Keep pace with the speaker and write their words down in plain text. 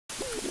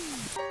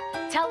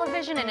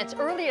Television in its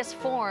earliest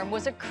form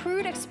was a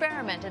crude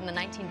experiment in the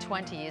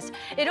 1920s.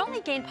 It only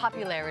gained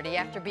popularity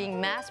after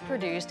being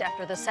mass-produced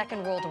after the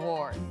Second World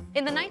War.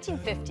 In the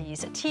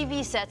 1950s,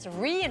 TV sets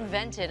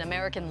reinvented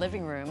American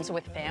living rooms,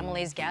 with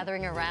families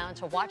gathering around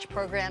to watch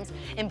programs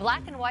in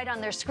black and white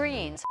on their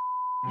screens.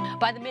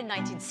 By the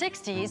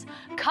mid-1960s,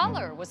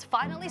 color was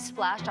finally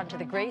splashed onto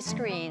the gray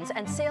screens,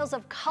 and sales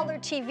of color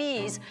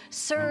TVs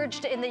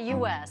surged in the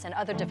U.S. and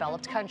other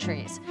developed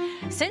countries.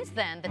 Since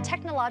then, the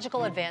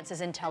technological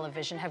advances in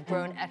television have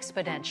grown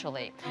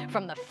exponentially.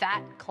 From the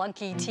fat,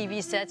 clunky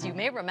TV sets you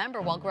may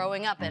remember while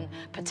growing up and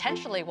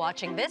potentially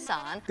watching this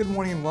on. Good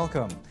morning and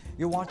welcome.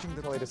 You're watching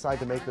the decide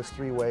to make this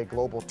three-way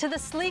global. To the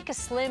sleek,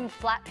 slim,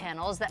 flat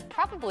panels that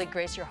probably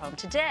grace your home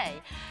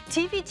today,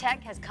 TV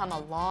tech has come a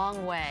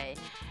long way.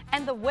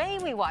 And the way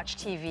we watch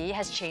TV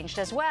has changed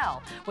as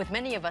well, with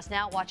many of us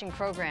now watching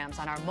programs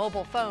on our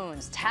mobile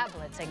phones,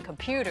 tablets, and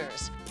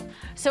computers.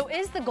 So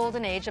is the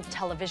golden age of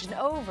television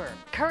over?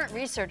 Current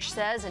research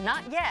says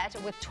not yet,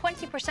 with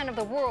 20% of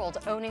the world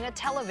owning a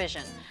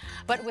television.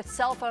 But with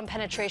cell phone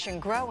penetration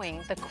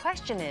growing, the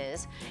question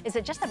is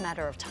it just a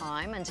matter of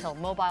time until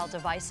mobile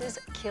devices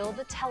kill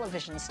the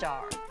television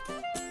star?